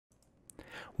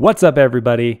What's up,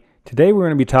 everybody? Today we're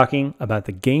going to be talking about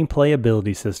the gameplay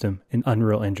ability system in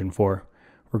Unreal Engine 4.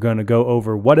 We're going to go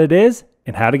over what it is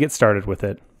and how to get started with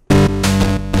it.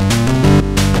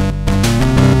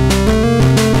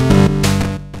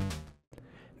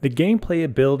 The gameplay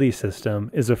ability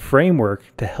system is a framework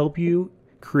to help you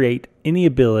create any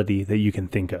ability that you can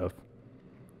think of.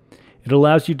 It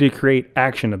allows you to create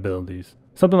action abilities,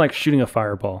 something like shooting a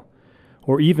fireball,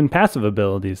 or even passive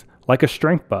abilities like a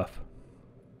strength buff.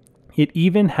 It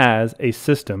even has a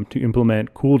system to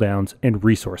implement cooldowns and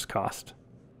resource cost.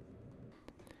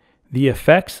 The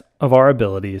effects of our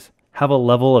abilities have a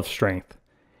level of strength.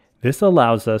 This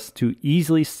allows us to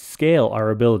easily scale our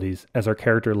abilities as our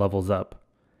character levels up.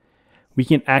 We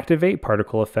can activate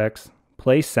particle effects,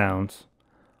 play sounds,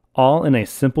 all in a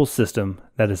simple system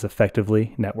that is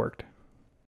effectively networked.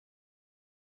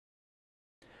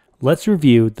 Let's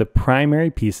review the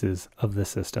primary pieces of the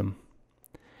system.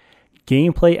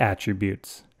 Gameplay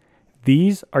attributes.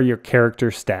 These are your character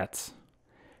stats.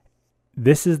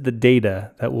 This is the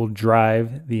data that will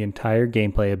drive the entire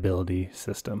gameplay ability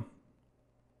system.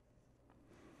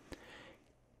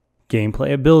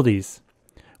 Gameplay abilities.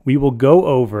 We will go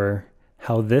over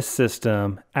how this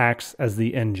system acts as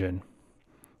the engine.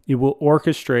 It will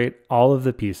orchestrate all of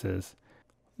the pieces,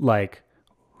 like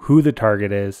who the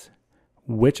target is,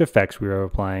 which effects we are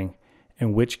applying,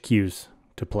 and which cues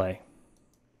to play.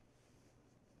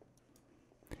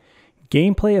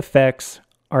 Gameplay effects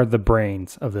are the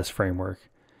brains of this framework.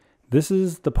 This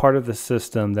is the part of the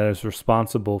system that is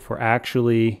responsible for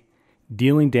actually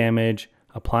dealing damage,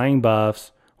 applying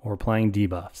buffs, or applying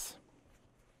debuffs.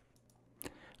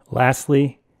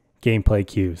 Lastly, gameplay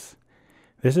cues.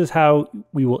 This is how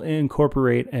we will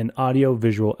incorporate an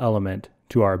audio-visual element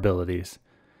to our abilities,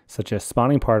 such as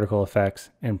spawning particle effects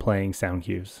and playing sound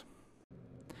cues.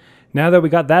 Now that we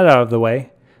got that out of the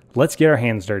way, let's get our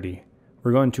hands dirty.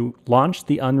 We're going to launch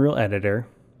the Unreal Editor.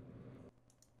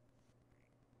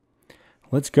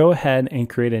 Let's go ahead and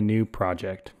create a new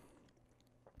project.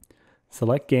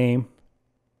 Select Game,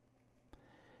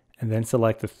 and then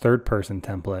select the third person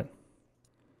template.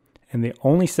 And the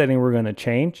only setting we're going to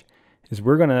change is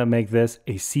we're going to make this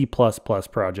a C++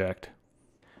 project.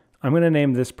 I'm going to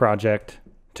name this project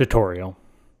Tutorial.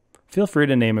 Feel free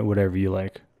to name it whatever you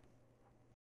like.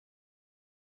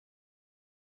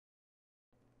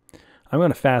 I'm going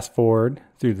to fast forward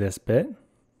through this bit.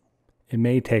 It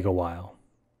may take a while.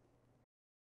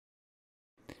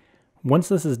 Once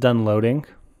this is done loading,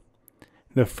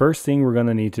 the first thing we're going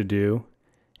to need to do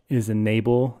is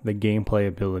enable the gameplay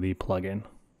ability plugin.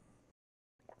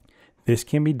 This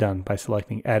can be done by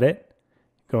selecting Edit,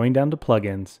 going down to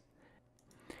Plugins,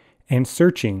 and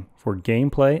searching for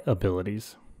gameplay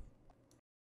abilities.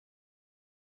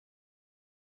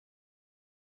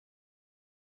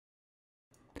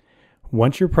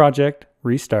 Once your project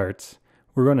restarts,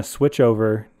 we're going to switch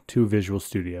over to Visual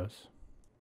Studios.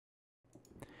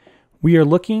 We are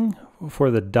looking for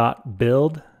the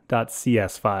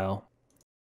 .build.cs file.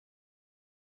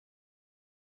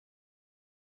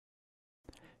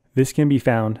 This can be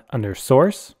found under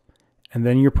Source and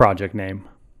then your project name.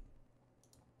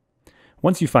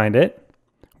 Once you find it,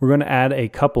 we're going to add a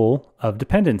couple of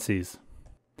dependencies.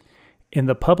 In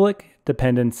the public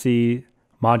dependency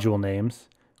module names,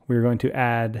 we're going to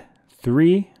add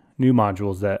 3 new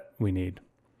modules that we need.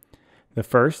 The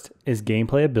first is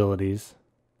gameplay abilities,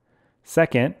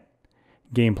 second,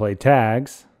 gameplay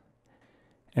tags,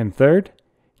 and third,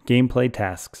 gameplay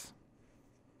tasks.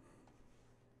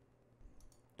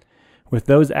 With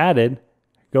those added,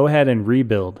 go ahead and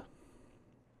rebuild.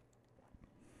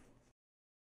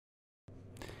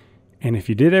 And if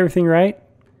you did everything right,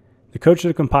 the code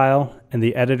should compile and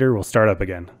the editor will start up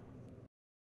again.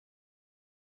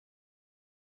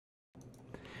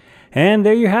 And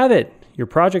there you have it. Your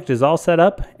project is all set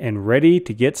up and ready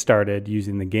to get started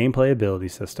using the gameplay ability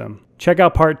system. Check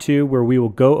out part 2 where we will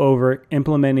go over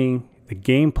implementing the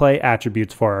gameplay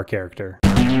attributes for our character.